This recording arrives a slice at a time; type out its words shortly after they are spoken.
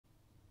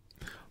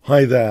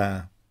Hi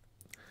there.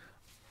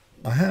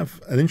 I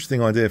have an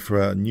interesting idea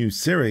for a new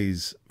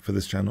series for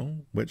this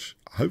channel, which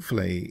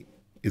hopefully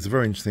is a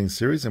very interesting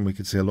series and we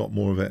could see a lot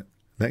more of it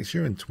next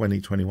year in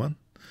 2021.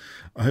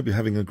 I hope you're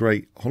having a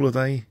great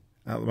holiday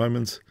at the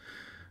moment,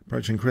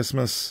 approaching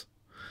Christmas.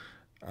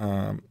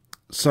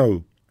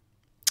 So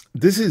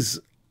this is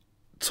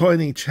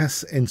Tiny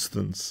Chess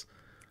Instance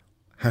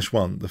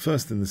 #1, the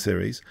first in the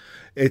series.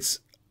 It's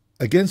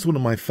against one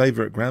of my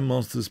favourite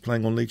grandmasters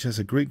playing on League Chess,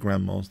 a Greek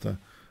grandmaster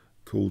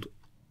called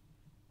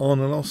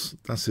Arnalos.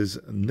 That's his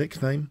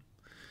nickname.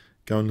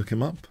 Go and look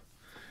him up.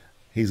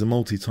 He's a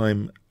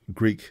multi-time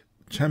Greek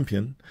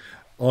champion.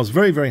 I was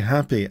very, very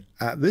happy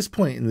at this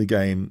point in the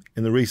game,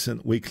 in the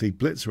recent weekly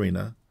Blitz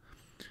Arena,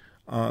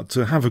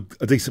 to have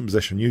a decent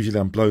position. Usually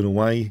I'm blown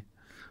away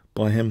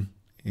by him.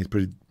 He's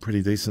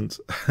pretty decent.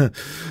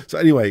 So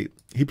anyway,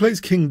 he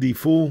plays King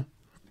D4.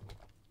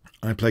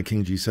 I play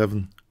King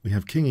G7. We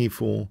have King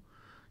E4,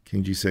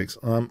 King G6.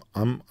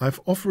 I've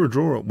offered a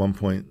draw at one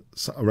point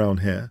around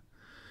here.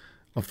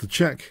 After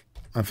check,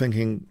 I'm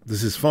thinking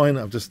this is fine.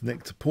 I've just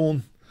nicked a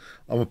pawn.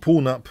 I'm a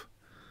pawn up.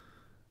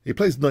 He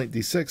plays Knight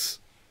D6,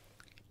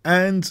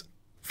 and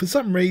for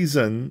some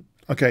reason,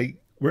 okay,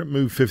 we're at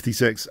move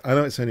 56. I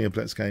know it's only a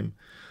blitz game,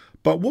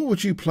 but what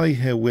would you play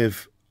here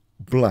with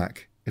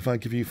black? If I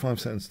give you 5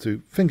 seconds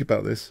to think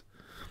about this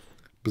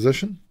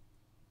position.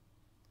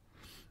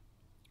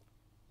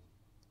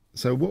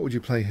 So what would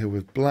you play here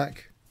with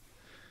black?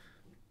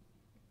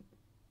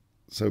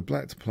 So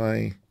black to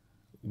play,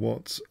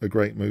 what's a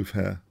great move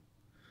here?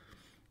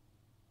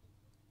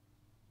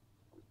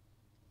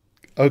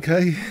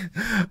 Okay,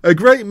 a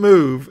great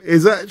move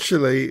is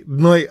actually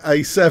Knight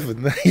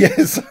A7.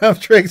 Yes, I've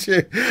tricked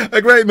you.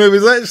 A great move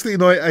is actually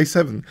Knight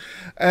A7.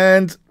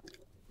 And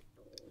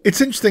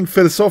it's interesting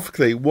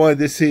philosophically why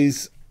this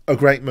is a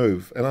great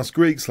move. And us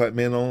Greeks like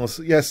me and all us,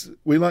 yes,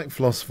 we like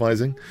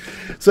philosophizing.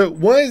 So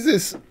why is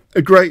this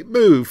a great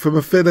move from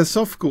a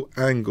philosophical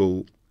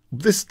angle?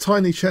 This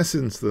tiny chess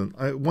incident,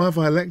 why have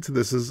I elected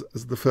this as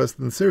the first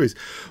in the series?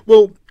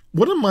 Well,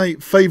 one of my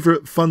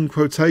favourite fun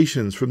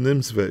quotations from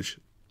Nimzovich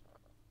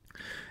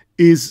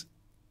is,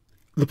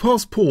 the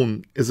passed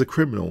pawn is a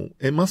criminal.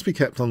 It must be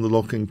kept under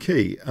lock and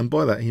key. And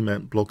by that he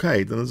meant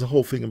blockade. And there's a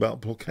whole thing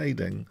about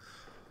blockading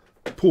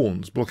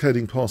pawns,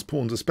 blockading passed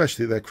pawns,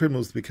 especially they're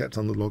criminals to be kept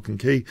under lock and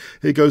key.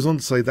 He goes on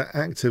to say that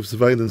active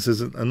surveillance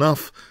isn't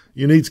enough.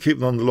 You need to keep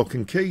them under lock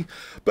and key.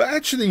 But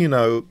actually, you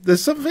know,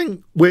 there's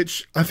something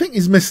which I think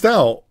is missed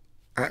out,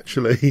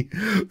 actually,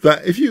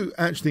 that if you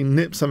actually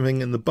nip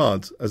something in the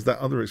bud, as that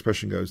other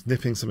expression goes,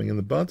 nipping something in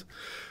the bud,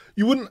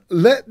 you wouldn't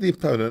let the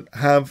opponent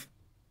have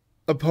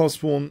a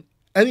passed pawn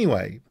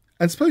anyway.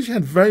 And suppose you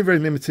had very, very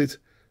limited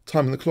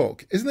time on the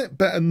clock. Isn't it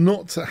better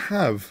not to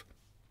have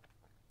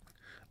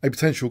a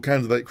potential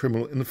candidate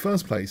criminal in the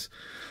first place,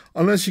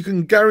 unless you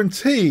can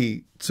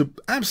guarantee, to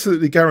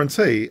absolutely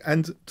guarantee,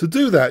 and to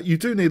do that you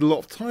do need a lot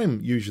of time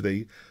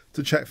usually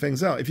to check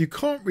things out. If you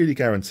can't really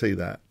guarantee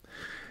that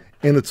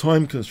in a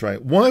time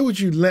constraint, why would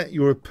you let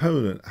your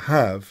opponent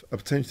have a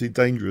potentially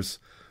dangerous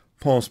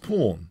passed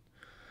pawn?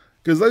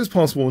 Because those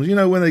passed pawns, you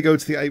know, when they go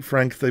to the 8th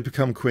rank, they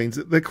become queens,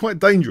 they're quite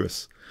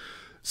dangerous.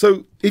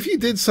 So if you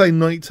did say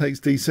knight takes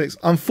d6,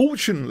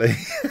 unfortunately,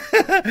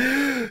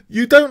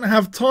 you don't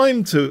have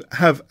time to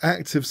have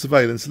active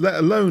surveillance, let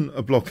alone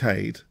a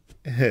blockade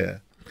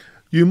here.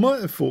 You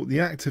might have thought the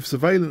active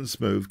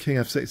surveillance move, king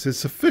f6, is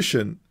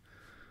sufficient,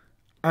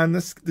 and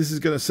this is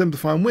going to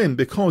simplify and win,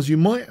 because you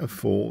might have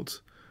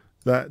thought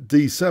that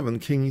d7,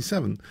 king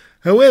e7.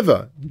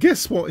 However,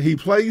 guess what he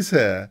plays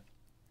here?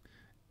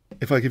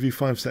 If I give you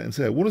 5 seconds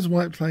here, what does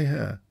white play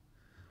here?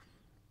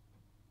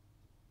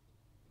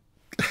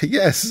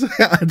 Yes,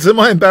 to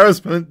my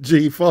embarrassment,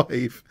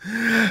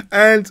 g5.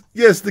 And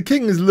yes, the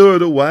king is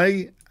lured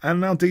away,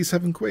 and now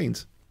d7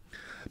 queens.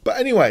 But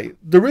anyway,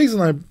 the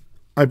reason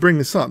I bring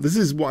this up, this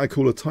is what I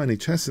call a tiny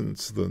chess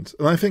incident.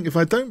 And I think if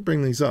I don't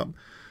bring these up,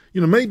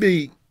 you know,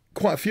 maybe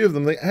quite a few of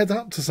them, they add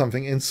up to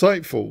something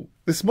insightful.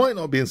 This might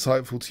not be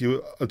insightful to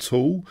you at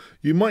all.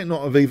 You might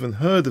not have even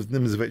heard of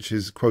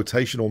Nimzovich's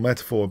quotation or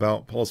metaphor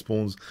about passed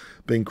pawns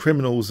being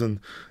criminals and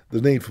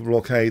the need for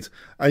blockade.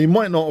 And you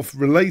might not have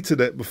related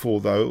it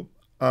before, though,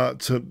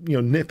 to, you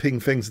know, nipping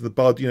things in the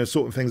bud, you know,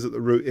 sorting things at the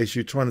root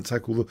issue, trying to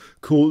tackle the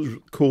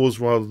cause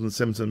rather than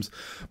symptoms.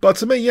 But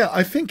to me, yeah,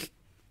 I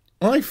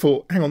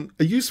thought, hang on,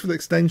 a useful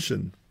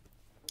extension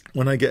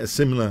when I get a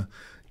similar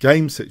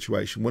game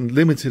situation, when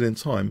limited in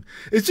time,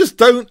 is just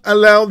don't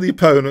allow the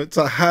opponent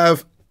to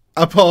have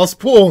a passed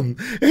pawn.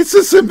 It's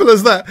as simple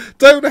as that.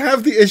 Don't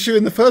have the issue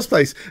in the first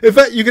place. In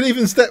fact, you can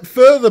even step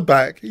further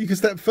back. You can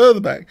step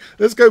further back.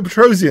 Let's go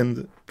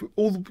Petrosian.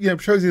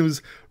 Petrosian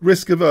was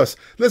risk averse.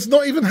 Let's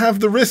not even have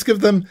the risk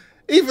of them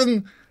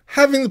even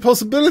having the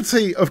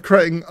possibility of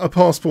creating a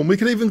passed pawn. We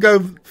can even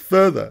go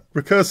further,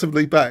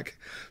 recursively back,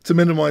 to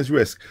minimize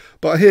risk.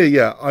 But here,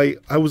 yeah,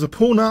 I was a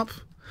pawn up.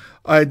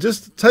 I had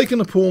just taken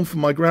a pawn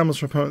from my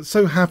grandmaster opponent.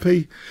 So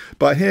happy.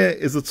 But here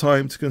is the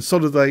time to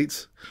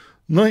consolidate.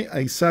 Knight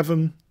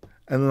a7,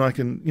 and then I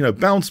can, you know,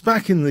 bounce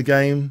back in the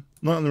game.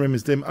 Knight on the rim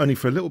is dim, only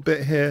for a little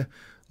bit here.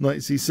 knight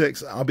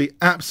c6, I'll be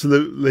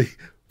absolutely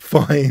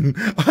fine.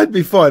 I'd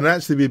be fine, I'd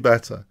actually be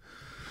better.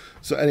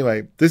 So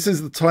anyway, this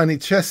is the tiny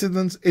chess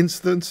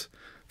incident.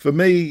 For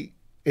me,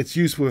 it's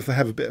useful if they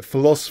have a bit of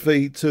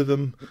philosophy to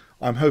them.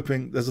 I'm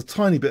hoping there's a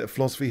tiny bit of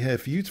philosophy here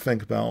for you to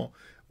think about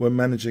when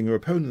managing your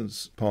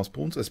opponent's passed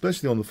pawns,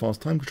 especially on the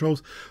fast time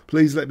controls.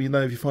 Please let me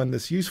know if you find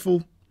this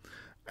useful.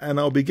 And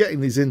I'll be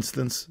getting these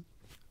incidents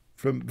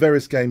from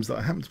various games that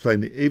I happen to play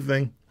in the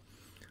evening.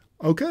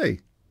 Okay,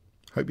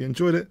 hope you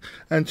enjoyed it.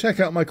 And check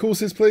out my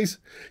courses, please.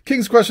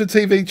 Kingscrusher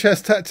TV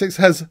Chess Tactics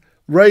has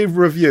rave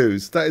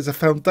reviews. That is a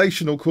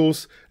foundational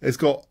course. It's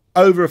got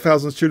over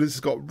 1,000 students. It's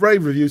got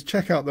rave reviews.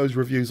 Check out those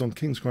reviews on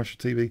Kingscrusher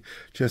TV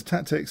Chess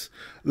Tactics.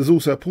 There's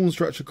also a pawn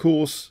structure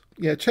course.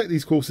 Yeah, check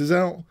these courses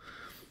out.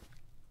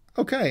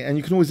 Okay, and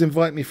you can always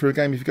invite me for a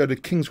game if you go to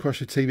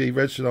Kingscrusher TV,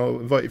 register, I'll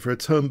invite you for a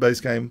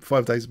turn-based game,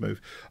 5 days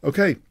move.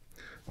 Okay,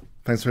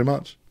 thanks very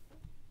much.